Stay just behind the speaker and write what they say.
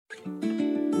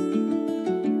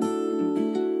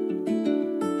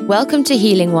Welcome to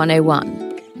Healing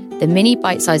 101, the mini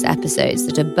bite-sized episodes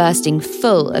that are bursting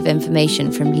full of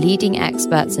information from leading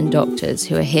experts and doctors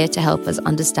who are here to help us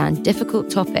understand difficult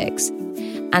topics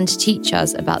and teach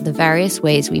us about the various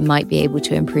ways we might be able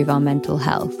to improve our mental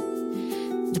health.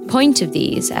 The point of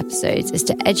these episodes is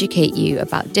to educate you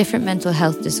about different mental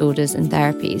health disorders and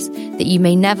therapies that you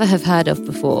may never have heard of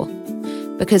before,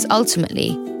 because ultimately,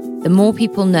 the more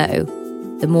people know,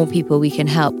 the more people we can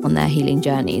help on their healing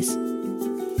journeys.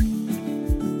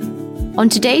 On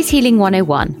today's Healing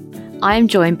 101, I am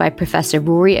joined by Professor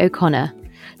Rory O'Connor,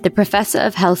 the Professor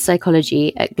of Health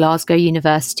Psychology at Glasgow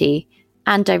University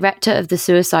and Director of the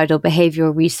Suicidal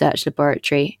Behavioural Research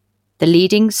Laboratory, the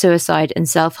leading suicide and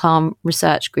self-harm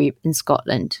research group in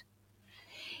Scotland.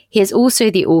 He is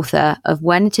also the author of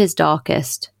When It Is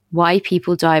Darkest, Why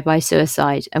People Die by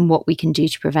Suicide and What We Can Do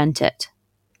to Prevent It.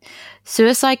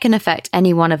 Suicide can affect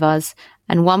any one of us,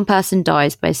 and one person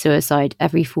dies by suicide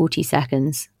every 40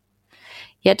 seconds.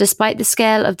 Yet despite the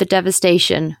scale of the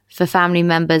devastation for family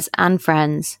members and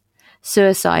friends,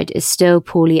 suicide is still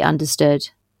poorly understood.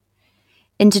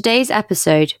 In today's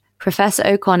episode, Professor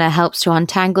O'Connor helps to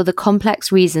untangle the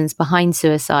complex reasons behind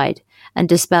suicide and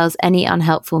dispels any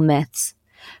unhelpful myths.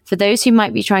 For those who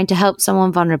might be trying to help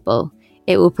someone vulnerable,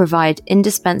 it will provide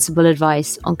indispensable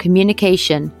advice on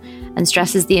communication and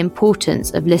stresses the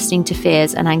importance of listening to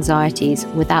fears and anxieties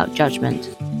without judgment.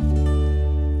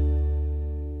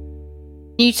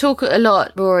 You talk a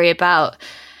lot, Rory, about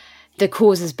the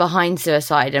causes behind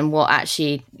suicide and what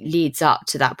actually leads up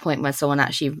to that point where someone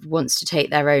actually wants to take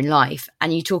their own life.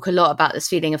 And you talk a lot about this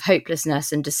feeling of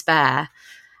hopelessness and despair.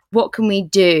 What can we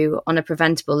do on a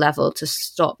preventable level to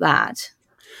stop that?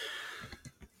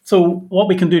 So what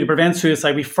we can do to prevent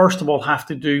suicide, we first of all have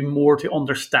to do more to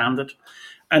understand it.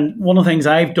 And one of the things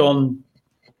I've done,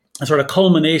 a sort of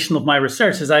culmination of my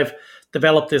research, is I've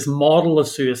developed this model of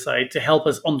suicide to help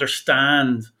us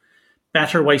understand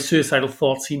better why suicidal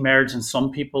thoughts emerge in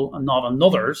some people and not in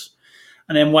others,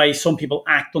 and then why some people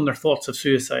act on their thoughts of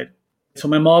suicide. So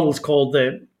my model is called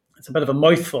it's a bit of a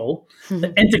mouthful,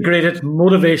 the Integrated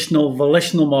Motivational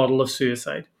Volitional Model of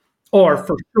Suicide, or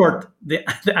for short, the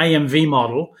IMV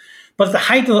model. But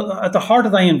at the heart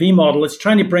of the IMV model, it's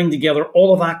trying to bring together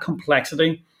all of that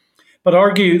complexity, but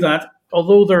argue that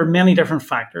although there are many different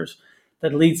factors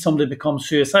that lead somebody to become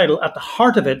suicidal, at the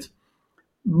heart of it,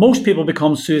 most people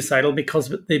become suicidal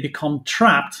because they become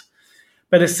trapped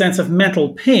by this sense of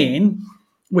mental pain,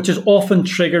 which is often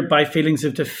triggered by feelings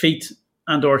of defeat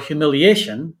and or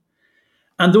humiliation.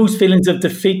 And those feelings of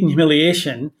defeat and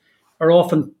humiliation are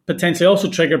often potentially also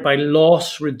triggered by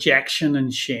loss, rejection,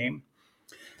 and shame.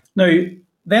 Now,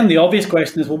 then the obvious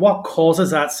question is, well, what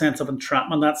causes that sense of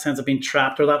entrapment, that sense of being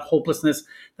trapped, or that hopelessness,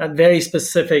 that very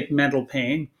specific mental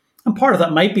pain? And part of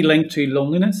that might be linked to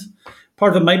loneliness.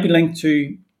 Part of it might be linked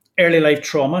to early life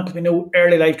trauma, because we know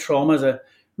early life trauma is a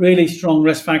really strong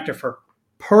risk factor for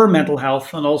poor mental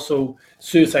health and also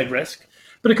suicide risk.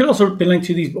 But it could also be linked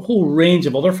to these whole range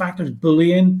of other factors.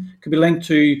 Bullying could be linked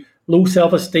to low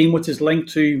self-esteem, which is linked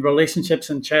to relationships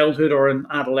in childhood or in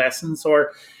adolescence,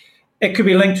 or it could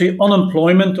be linked to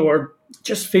unemployment or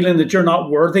just feeling that you're not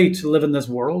worthy to live in this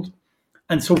world.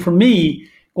 And so for me,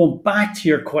 going back to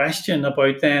your question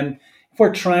about then, if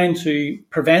we're trying to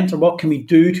prevent, or what can we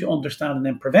do to understand and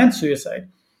then prevent suicide?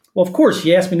 Well, of course,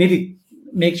 yes, we need to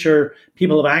make sure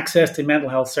people have access to mental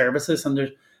health services and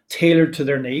they're tailored to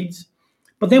their needs.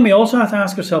 But then we also have to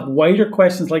ask ourselves wider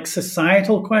questions, like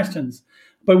societal questions,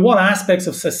 about what aspects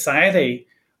of society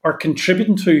are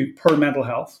contributing to poor mental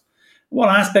health. What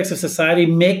aspects of society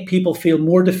make people feel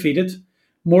more defeated,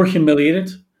 more humiliated,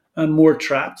 and more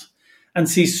trapped, and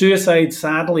see suicide,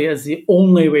 sadly, as the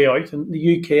only way out. In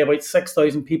the UK, about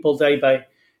 6,000 people die by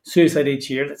suicide each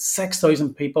year. That's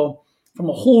 6,000 people from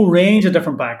a whole range of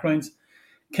different backgrounds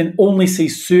can only see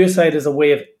suicide as a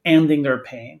way of ending their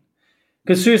pain.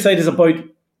 Because suicide is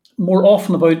more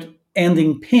often about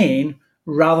ending pain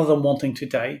rather than wanting to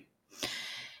die.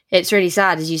 It's really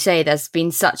sad, as you say, there's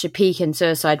been such a peak in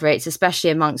suicide rates, especially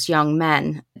amongst young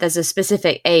men. There's a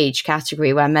specific age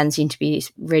category where men seem to be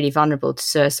really vulnerable to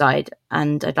suicide,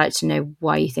 and I'd like to know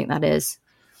why you think that is.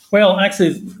 Well,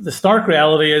 actually, the stark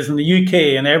reality is in the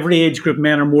UK, in every age group,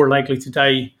 men are more likely to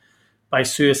die by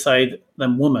suicide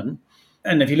than women.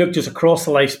 And if you look just across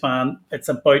the lifespan, it's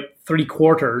about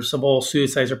 3/4 of all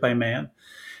suicides are by men.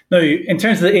 Now, in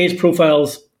terms of the age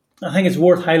profiles, I think it's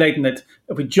worth highlighting that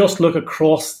if we just look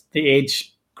across the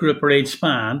age group or age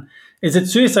span, is that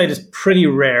suicide is pretty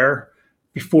rare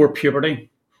before puberty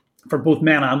for both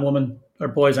men and women, or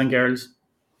boys and girls.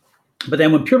 But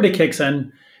then when puberty kicks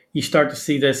in, you start to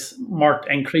see this marked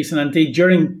increase. And indeed,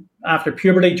 after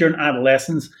puberty, during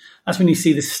adolescence, that's when you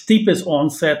see the steepest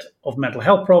onset of mental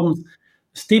health problems,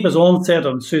 steepest onset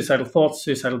on suicidal thoughts,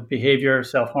 suicidal behavior,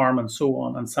 self-harm, and so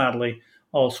on, and sadly,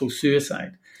 also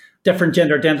suicide. Different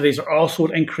gender identities are also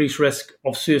at increased risk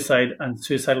of suicide and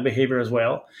suicidal behavior as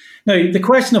well. Now, the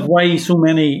question of why so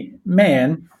many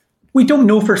men, we don't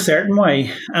know for certain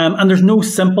why, and there's no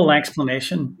simple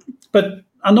explanation, but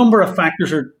a number of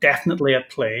factors are definitely at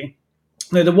play.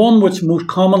 Now, the one which most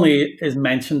commonly is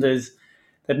mentioned is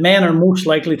that men are most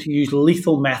likely to use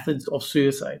lethal methods of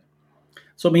suicide.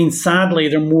 So it means, sadly,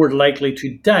 they're more likely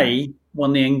to die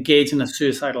when they engage in a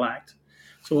suicidal act.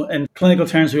 So in clinical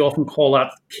terms, we often call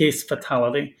that case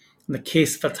fatality. And the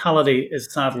case fatality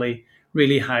is sadly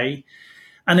really high.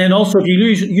 And then also, if you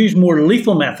use more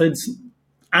lethal methods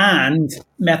and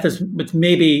methods which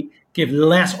maybe give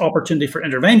less opportunity for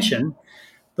intervention,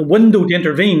 the window to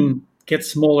intervene gets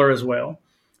smaller as well.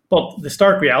 But the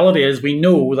stark reality is we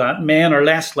know that men are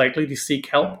less likely to seek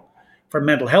help for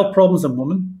mental health problems than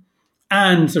women.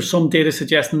 And there's some data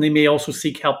suggesting they may also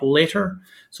seek help later.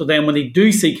 So then when they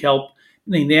do seek help,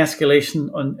 the escalation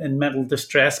in mental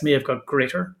distress may have got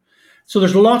greater. So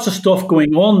there's lots of stuff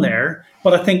going on there.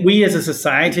 But I think we as a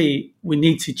society, we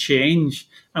need to change,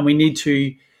 and we need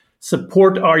to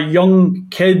support our young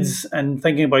kids and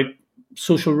thinking about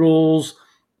social roles,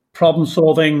 problem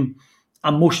solving,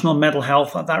 emotional mental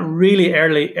health at that really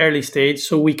early stage,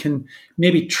 so we can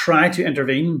maybe try to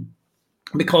intervene.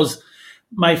 Because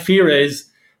my fear is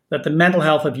that the mental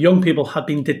health of young people had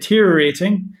been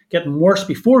deteriorating, getting worse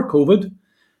before COVID.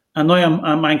 And now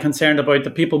I'm concerned about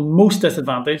the people most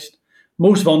disadvantaged,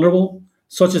 most vulnerable,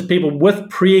 such as people with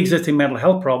pre-existing mental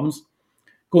health problems,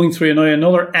 going through now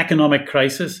another economic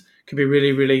crisis could be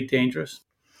really, really dangerous.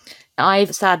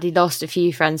 I've sadly lost a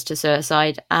few friends to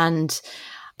suicide, and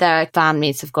their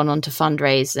families have gone on to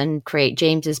fundraise and create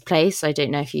James's Place. I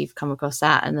don't know if you've come across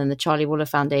that. And then the Charlie Waller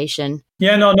Foundation.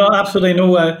 Yeah, no, absolutely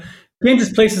no.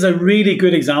 James's Place is a really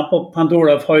good example,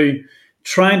 Pandora, of how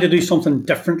trying to do something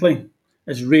differently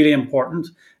is really important,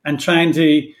 and trying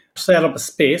to set up a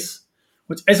space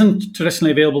which isn't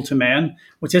traditionally available to men,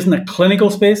 which isn't a clinical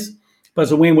space, but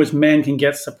it's a way in which men can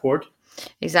get support.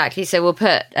 Exactly. So we'll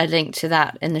put a link to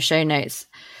that in the show notes.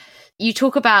 You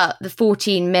talk about the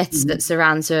 14 myths that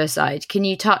surround suicide. Can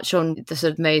you touch on the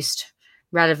sort of most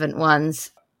relevant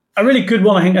ones? A really good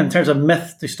one, I think, in terms of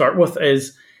myth to start with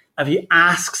is, if you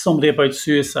ask somebody about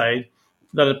suicide,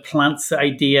 that it plants the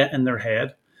idea in their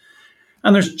head.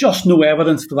 And there's just no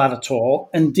evidence for that at all.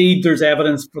 Indeed, there's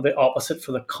evidence for the opposite,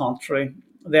 for the contrary.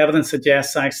 The evidence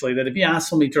suggests actually that if you ask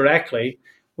somebody directly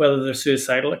whether they're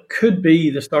suicidal, it could be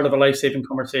the start of a life-saving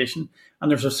conversation. And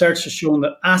there's research has shown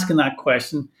that asking that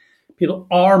question, people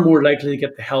are more likely to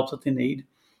get the help that they need.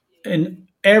 In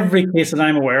every case that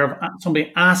I'm aware of,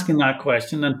 somebody asking that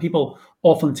question, and people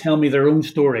often tell me their own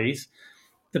stories,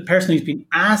 the person who's been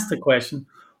asked the question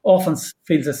often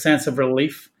feels a sense of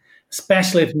relief,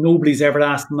 especially if nobody's ever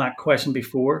asked them that question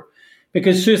before.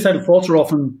 Because suicidal thoughts are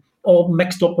often all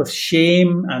mixed up with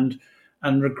shame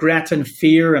and regret and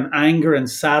fear and anger and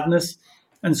sadness.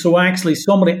 And so actually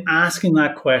somebody asking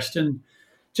that question,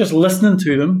 just listening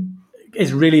to them,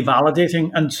 is really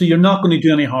validating. And so you're not going to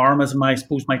do any harm, as I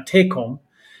suppose my take home.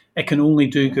 It can only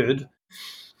do good.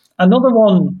 Another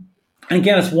one, and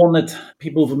again, it's one that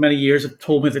people over many years have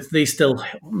told me that they still,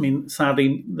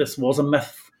 sadly, this was a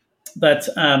myth, that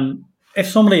if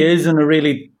somebody is in a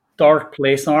really dark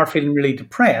place and are feeling really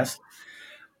depressed,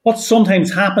 what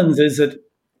sometimes happens is that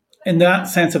in that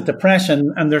sense of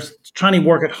depression, and they're trying to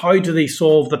work out how do they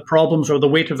solve the problems or the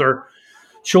weight of their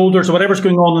shoulders or whatever's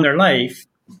going on in their life,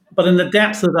 but in the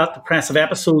depths of that depressive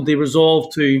episode, they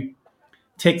resolve to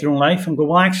take their own life and go,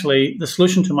 well, actually, the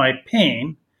solution to my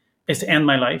pain is to end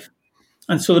my life.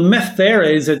 And so the myth there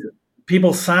is that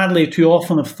people sadly too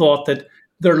often have thought that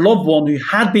their loved one who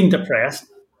had been depressed,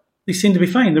 they seemed to be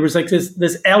fine. There was like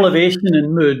this elevation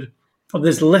in mood, of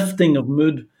this lifting of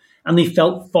mood, and they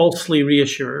felt falsely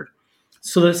reassured.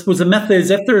 So this was the myth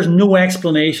is, if there is no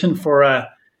explanation for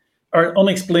or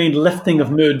unexplained lifting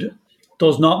of mood,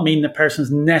 does not mean the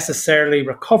person's necessarily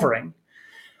recovering.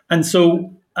 And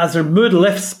so as their mood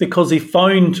lifts because they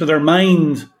found to their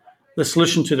mind the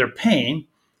solution to their pain,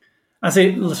 as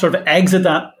they sort of exit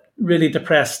that really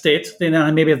depressed state, they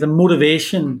now maybe have the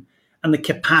motivation and the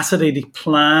capacity to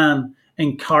plan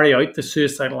and carry out the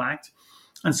suicidal act.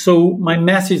 And so my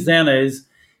message then is,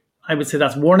 I would say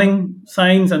that's warning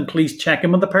signs, and please check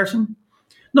in with the person.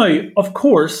 Now, of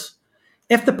course,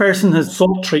 if the person has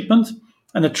sought treatment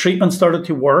and the treatment started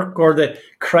to work, or the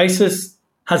crisis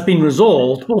has been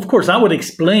resolved, well, of course, that would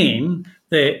explain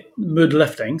the mood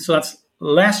lifting. So that's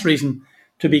less reason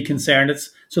to be concerned.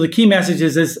 So the key message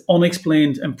is this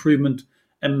unexplained improvement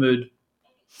in mood.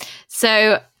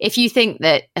 So if you think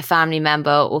that a family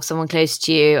member or someone close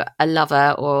to you, a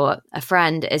lover or a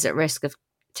friend, is at risk of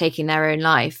taking their own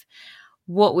life,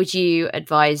 what would you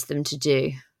advise them to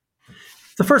do?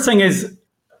 The first thing is,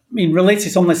 relates to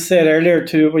something I said earlier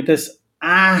too, with this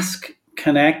ask,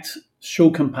 connect, show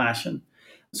compassion.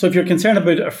 So if you're concerned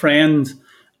about a friend,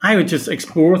 I would just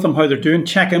explore with them how they're doing,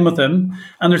 check in with them.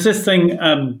 And there's this thing,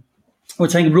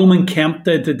 which I think Roman Kemp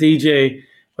did, the DJ,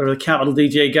 or the Capital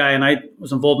DJ guy, and I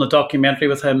was involved in a documentary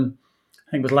with him,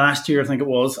 I think it was last year,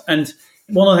 And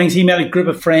one of the things, he met a group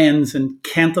of friends in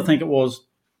Kent, I think it was,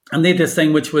 and they did this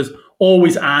thing which was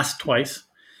always ask twice.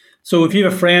 So if you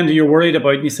have a friend who you're worried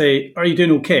about and you say, are you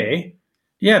doing okay?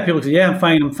 Yeah, people say, yeah,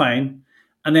 I'm fine.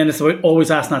 And then it's about always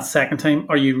asking that second time,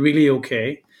 are you really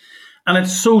okay? And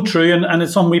it's so true, and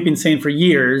it's something we've been saying for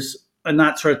years, and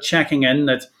that sort of checking in,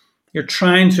 that you're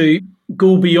trying to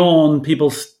go beyond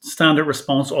people's standard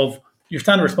response of, your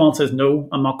standard response is, no,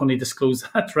 I'm not going to disclose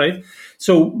that, right?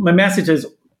 So my message is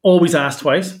always ask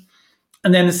twice.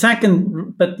 And then the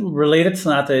second bit related to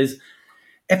that is,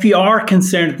 if you are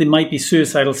concerned that they might be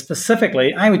suicidal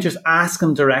specifically, I would just ask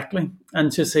them directly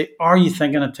and just say, are you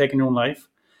thinking of taking your own life?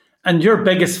 And your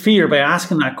biggest fear by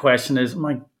asking that question is,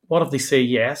 what if they say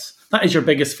yes? That is your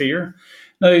biggest fear.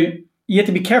 Now, you have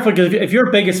to be careful, because if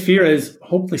your biggest fear is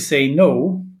hope they say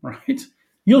no, right,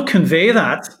 you'll convey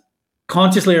that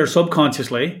consciously or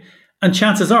subconsciously, and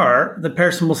chances are the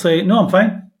person will say, no, I'm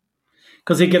fine,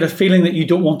 because they get a feeling that you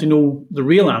don't want to know the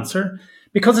real answer,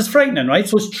 because it's frightening, right?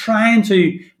 So it's trying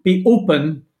to be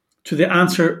open to the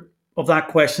answer of that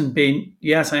question being,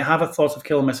 yes, I have a thought of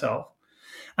killing myself.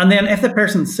 And then if the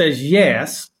person says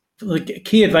yes, the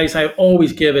key advice I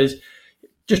always give is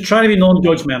just try to be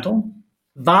non-judgmental,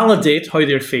 validate how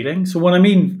they're feeling. So when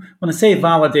I say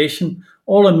validation,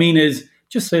 all I mean is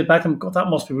just say back to them, God, that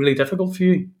must be really difficult for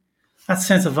you. That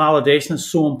sense of validation is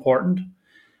so important.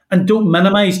 And don't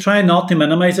minimize, try not to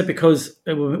minimize it, because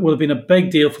it would have been a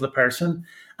big deal for the person.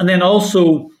 And then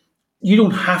also, you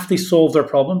don't have to solve their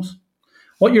problems.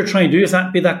 What you're trying to do is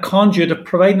be that conduit of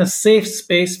providing a safe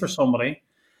space for somebody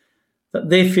that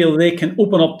they feel they can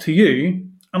open up to you.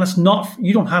 And it's not,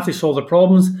 you don't have to solve the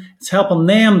problems. It's helping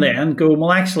them then go,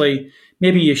 well, actually,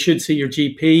 maybe you should see your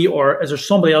GP, or is there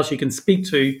somebody else you can speak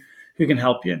to who can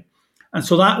help you? And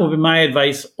so that would be my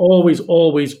advice. Always,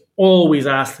 always, always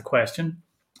ask the question.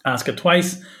 Ask it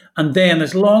twice. And then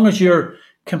as long as you're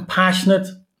compassionate,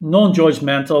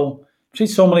 non-judgmental, treat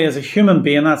somebody as a human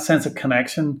being, that sense of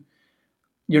connection,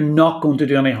 you're not going to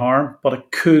do any harm, but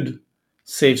it could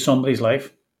save somebody's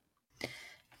life.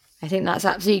 I think that's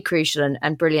absolutely crucial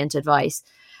and brilliant advice.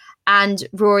 And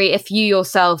Rory, if you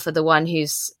yourself are the one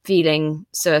who's feeling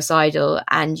suicidal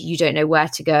and you don't know where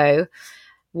to go,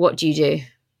 what do you do?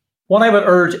 What I would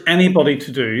urge anybody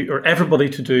to do, or everybody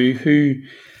to do, who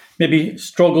maybe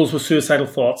struggles with suicidal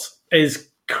thoughts, is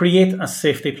create a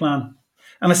safety plan.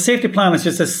 And a safety plan is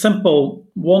just a simple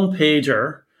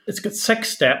one-pager. It's got 6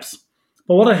 steps.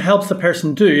 But what it helps the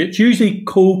person do, it's usually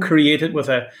co-created with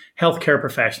a healthcare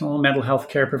professional, a mental health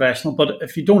care professional. But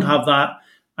if you don't have that,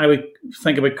 I would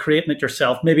think about creating it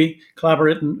yourself. Maybe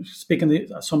collaborating, speaking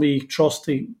to somebody you trust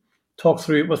to talk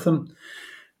through it with them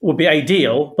would be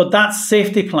ideal. But that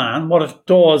safety plan, what it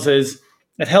does is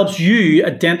it helps you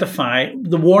identify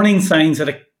the warning signs that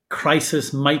a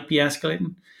crisis might be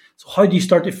escalating. So how do you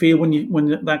start to feel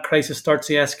when that crisis starts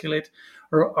to escalate?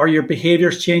 Or are your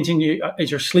behaviors changing?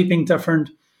 Is your sleeping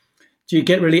different? Do you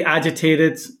get really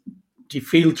agitated? Do you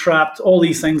feel trapped? All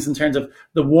these things in terms of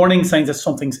the warning signs that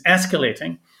something's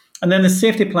escalating. And then the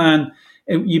safety plan,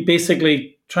 you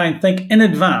basically try and think in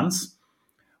advance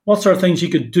what sort of things you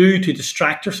could do to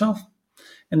distract yourself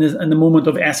in the moment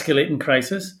of escalating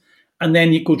crisis. And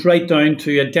then it goes right down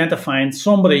to identifying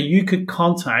somebody you could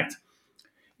contact,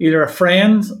 either a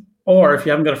friend, or if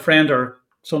you haven't got a friend or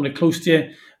somebody close to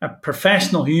you, a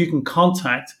professional who you can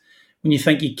contact when you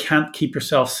think you can't keep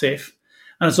yourself safe.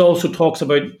 And it also talks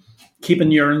about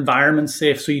keeping your environment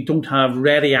safe so you don't have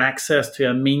ready access to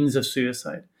a means of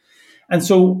suicide. And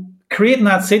so creating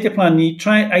that safety plan,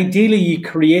 ideally you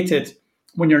create it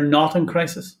when you're not in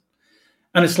crisis.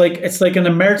 And it's like an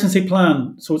emergency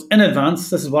plan. So it's in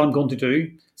advance. This is what I'm going to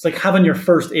do. It's like having your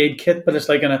first aid kit, but it's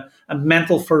like a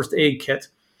mental first aid kit.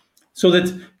 So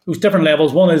that there's different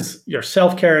levels. One is your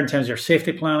self-care in terms of your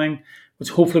safety planning, which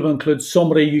hopefully will include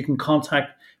somebody you can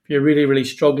contact if you're really, really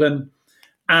struggling.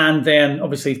 And then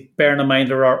obviously bearing in mind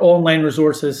there are online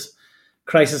resources,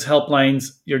 crisis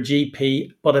helplines, your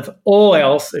GP. But if all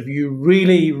else, if you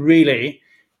really, really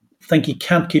think you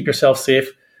can't keep yourself safe,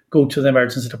 go to the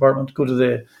emergency department, go to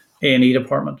the A&E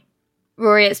department.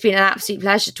 Rory, it's been an absolute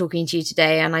pleasure talking to you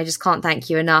today, and I just can't thank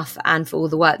you enough, and for all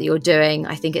the work that you're doing.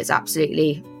 I think it's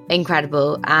absolutely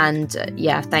incredible, and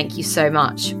thank you so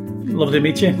much. Lovely to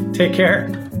meet you. Take care.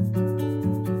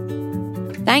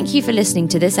 Thank you for listening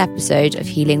to this episode of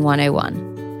Healing 101.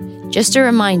 Just a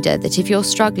reminder that if you're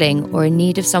struggling or in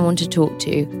need of someone to talk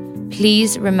to,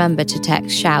 please remember to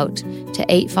text SHOUT to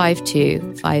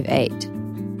 85258.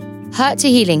 Hurt to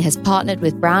Healing has partnered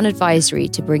with Brown Advisory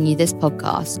to bring you this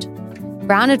podcast.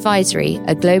 Brown Advisory,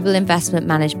 a global investment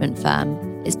management firm,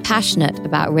 is passionate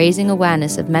about raising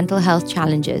awareness of mental health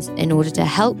challenges in order to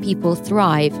help people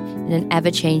thrive in an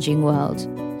ever-changing world.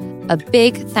 A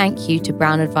big thank you to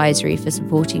Brown Advisory for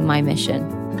supporting my mission.